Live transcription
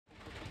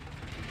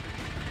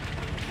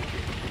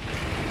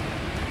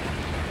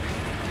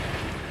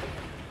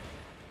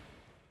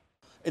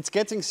It's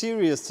getting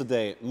serious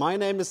today. My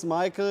name is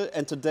Michael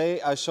and today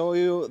I show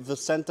you the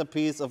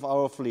centerpiece of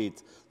our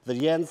fleet, the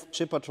JENZ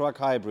Chippertruck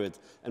Hybrid.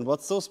 And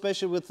what's so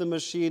special with the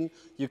machine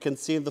you can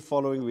see in the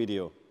following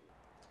video.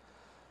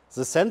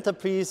 The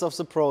centerpiece of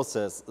the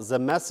process, the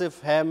massive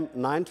HEM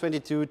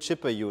 922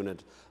 chipper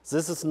unit.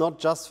 This is not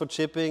just for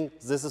chipping,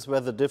 this is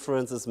where the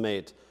difference is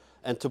made.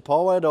 And to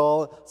power it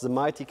all, the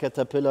mighty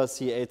Caterpillar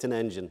C18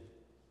 engine.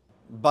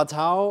 But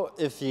how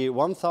if the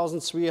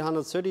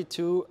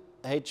 1332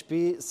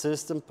 HP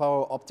system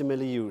power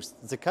optimally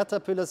used? The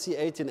Caterpillar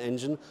C18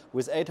 engine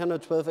with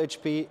 812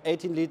 HP,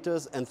 18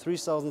 liters and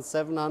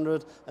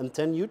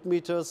 3710 Newton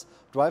meters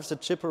drives the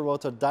chipper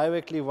rotor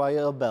directly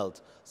via a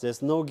belt.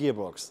 There's no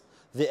gearbox.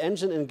 The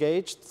engine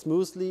engaged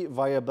smoothly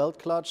via belt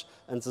clutch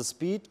and the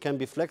speed can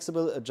be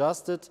flexibly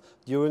adjusted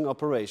during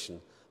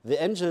operation.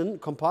 The engine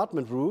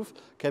compartment roof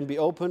can be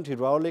opened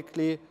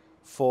hydraulically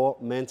for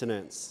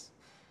maintenance.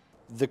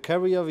 The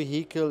carrier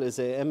vehicle is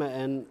a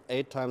MAN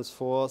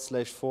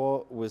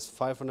 8x4/4 with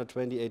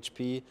 520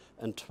 HP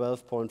and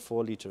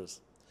 12.4 liters.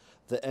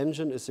 The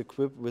engine is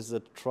equipped with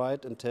a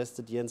tried and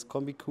tested JENZ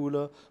combi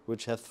cooler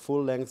which has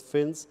full-length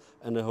fins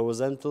and a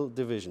horizontal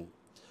division.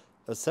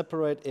 A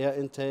separate air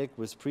intake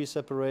with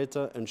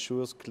pre-separator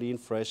ensures clean,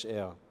 fresh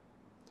air.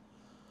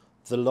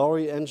 The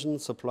lorry engine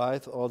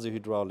supplies all the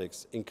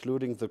hydraulics,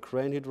 including the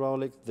crane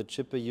hydraulic, the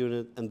chipper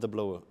unit and the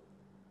blower.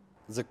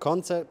 The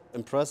concept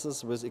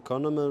impresses with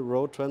economical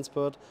road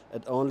transport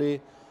at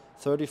only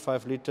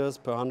 35 liters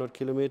per 100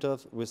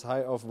 kilometers with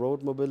high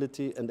off-road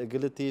mobility and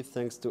agility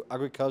thanks to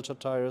agriculture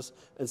tires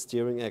and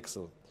steering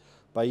axle.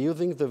 By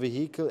using the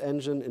vehicle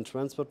engine in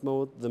transport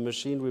mode, the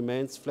machine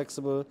remains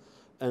flexible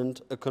and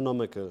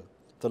economical.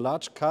 The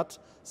large cut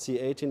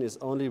C18 is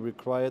only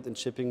required in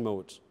shipping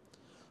mode.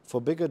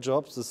 For bigger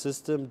jobs, the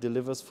system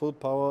delivers full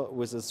power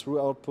with a through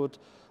output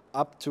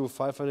up to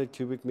 500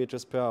 cubic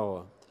meters per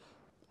hour.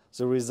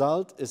 The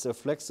result is a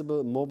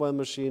flexible mobile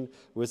machine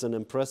with an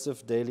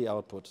impressive daily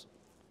output.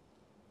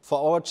 For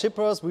our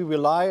chippers, we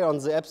rely on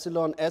the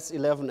Epsilon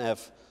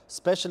S11F,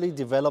 specially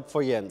developed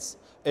for JENZ.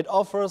 It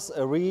offers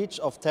a reach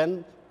of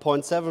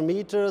 10.7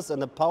 meters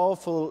and a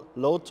powerful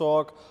load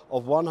torque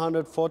of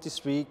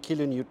 143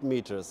 kilonewton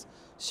meters.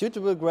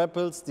 Suitable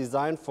grapples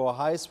designed for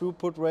high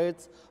throughput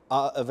rates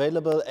are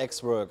available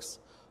ex-works.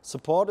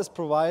 Support is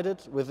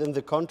provided within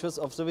the contours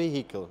of the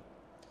vehicle.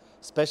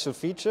 Special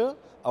feature,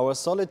 our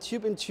solid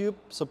tube-in-tube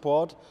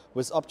support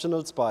with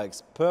optional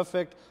spikes,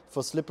 perfect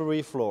for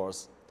slippery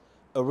floors.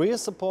 A rear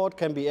support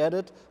can be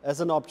added as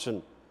an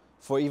option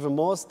for even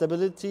more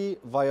stability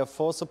via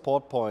 4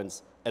 support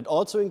points, and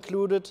also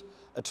included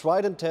a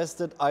tried and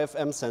tested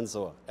IFM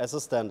sensor as a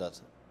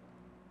standard.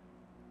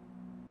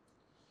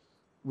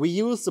 We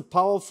use the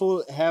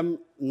powerful HEM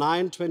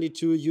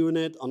 922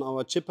 unit on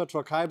our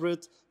Chippertruck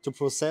Hybrid to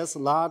process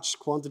large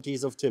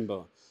quantities of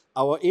timber.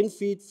 Our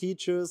Infeed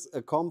features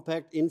a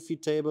compact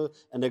infeed table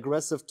and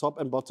aggressive top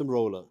and bottom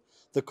roller.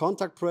 The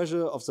contact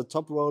pressure of the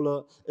top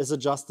roller is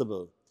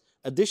adjustable.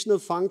 Additional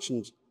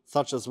functions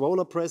such as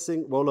roller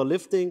pressing, roller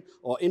lifting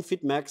or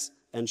Infeed Max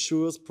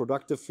ensures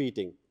productive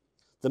feeding.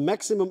 The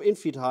maximum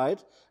infeed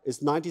height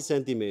is 90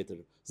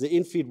 cm, the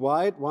infeed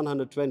wide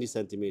 120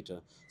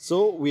 cm,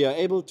 so we are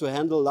able to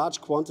handle large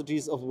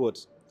quantities of wood.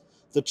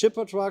 The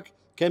Chippertruck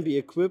can be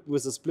equipped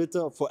with a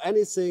splitter for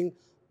anything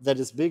that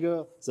is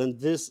bigger than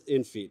this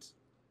infeed.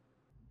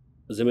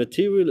 The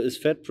material is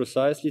fed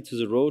precisely to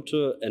the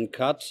rotor and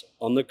cut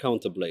on the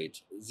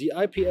counterblade. The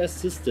IPS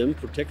system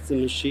protects the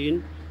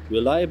machine,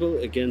 reliable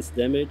against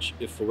damage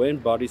if foreign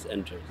bodies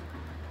enter.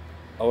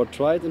 Our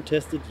tried and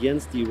tested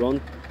JENZ D1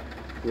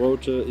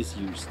 rotor is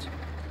used.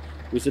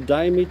 With a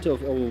diameter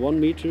of over 1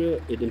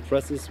 meter, it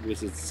impresses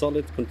with its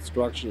solid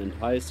construction and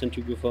high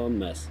centrifugal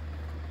mass.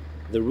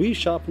 The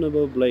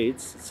resharpenable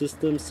blades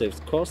system saves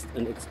cost,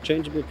 and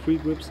exchangeable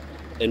pre-grips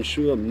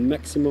ensure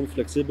maximum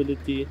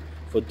flexibility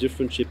for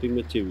different shipping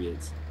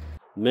materials.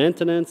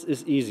 Maintenance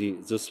is easy.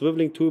 The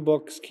swiveling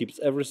toolbox keeps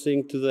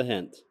everything to the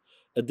hand.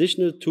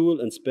 Additional tool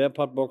and spare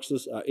part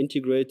boxes are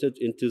integrated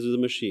into the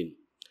machine.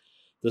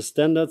 The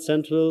standard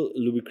central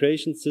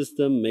lubrication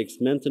system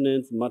makes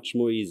maintenance much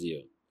more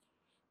easier.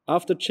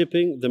 After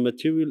chipping, the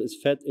material is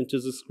fed into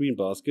the screen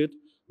basket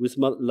with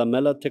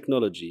lamellar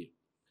technology,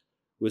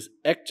 which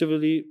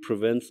actively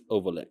prevents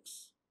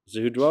overlaps.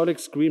 The hydraulic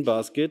screen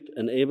basket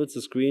enables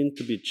the screen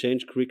to be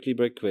changed quickly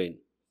by crane.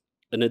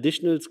 An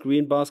additional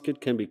screen basket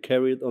can be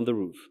carried on the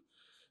roof.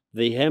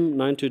 The HEM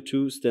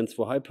 922 stands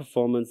for high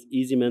performance,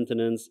 easy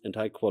maintenance and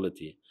high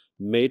quality,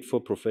 made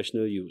for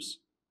professional use.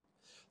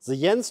 The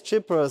JENZ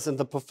chippers in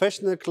the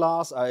professional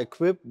class are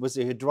equipped with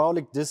a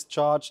hydraulic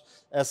discharge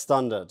as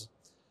standard.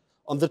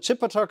 On the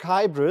Chippertruck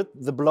Hybrid,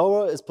 the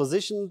blower is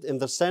positioned in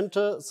the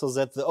center so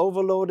that the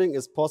overloading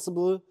is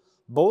possible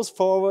both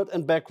forward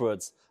and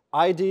backwards,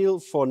 ideal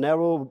for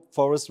narrow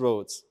forest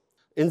roads.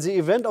 In the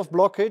event of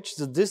blockage,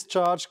 the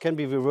discharge can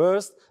be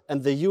reversed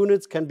and the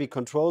units can be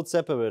controlled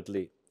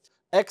separately.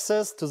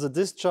 Access to the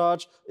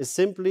discharge is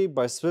simply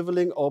by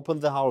swiveling open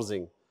the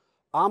housing.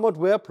 Armored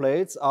wear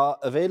plates are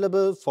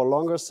available for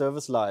longer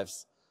service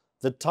lives.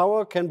 The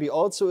tower can be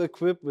also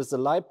equipped with a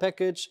light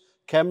package,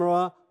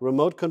 camera,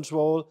 remote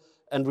control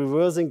and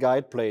reversing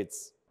guide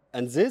plates.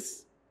 And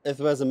this is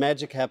where the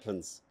magic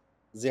happens.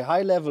 The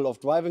high level of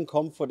driving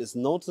comfort is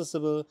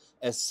noticeable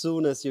as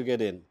soon as you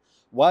get in.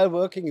 While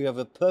working, you have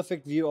a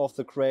perfect view of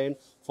the crane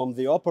from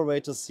the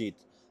operator's seat.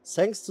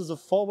 Thanks to the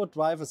forward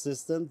drive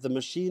assistant, the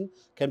machine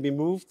can be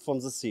moved from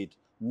the seat.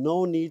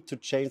 No need to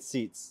change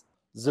seats.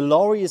 The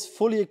lorry is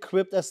fully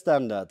equipped as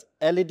standard.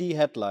 LED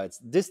headlights,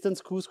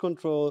 distance cruise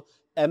control,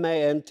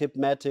 MAN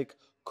Tipmatic,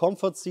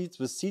 comfort seats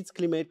with seats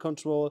climate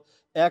control,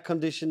 air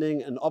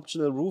conditioning and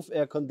optional roof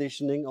air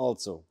conditioning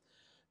also.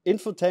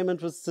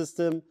 Infotainment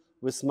system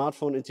with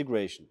smartphone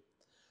integration.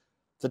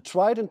 The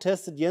tried and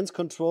tested JENZ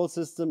control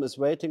system is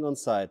waiting on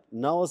site.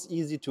 Now it's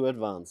easy to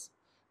advance.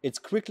 It's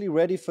quickly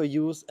ready for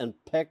use and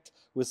packed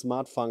with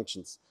smart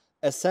functions.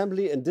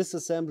 Assembly and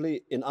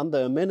disassembly in under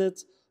a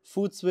minute,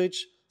 foot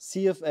switch,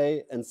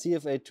 CFA and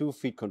CFA2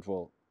 feed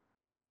control.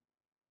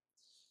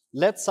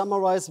 Let's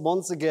summarize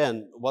once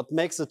again what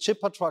makes a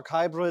Chippertruck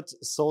Hybrid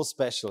so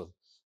special.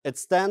 It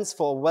stands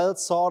for a well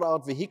thought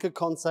out vehicle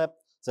concept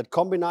that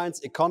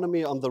combines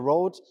economy on the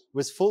road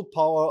with full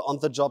power on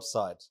the job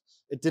site.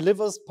 It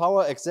delivers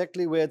power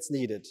exactly where it's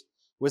needed.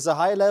 With a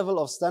high level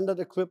of standard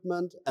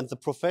equipment and the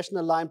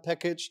professional line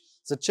package,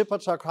 the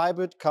Chippertruck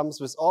Hybrid comes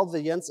with all the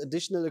JENZ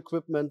additional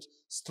equipment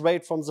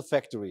straight from the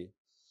factory.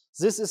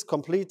 This is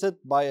completed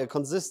by a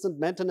consistent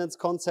maintenance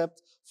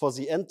concept for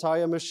the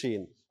entire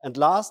machine. And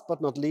last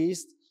but not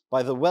least,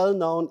 by the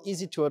well-known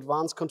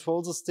easy-to-advance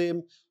control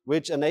system,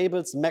 which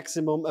enables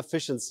maximum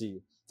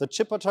efficiency. The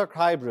Chippertruck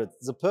Hybrid,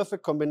 the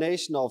perfect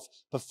combination of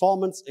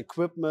performance,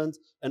 equipment,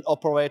 and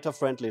operator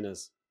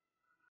friendliness.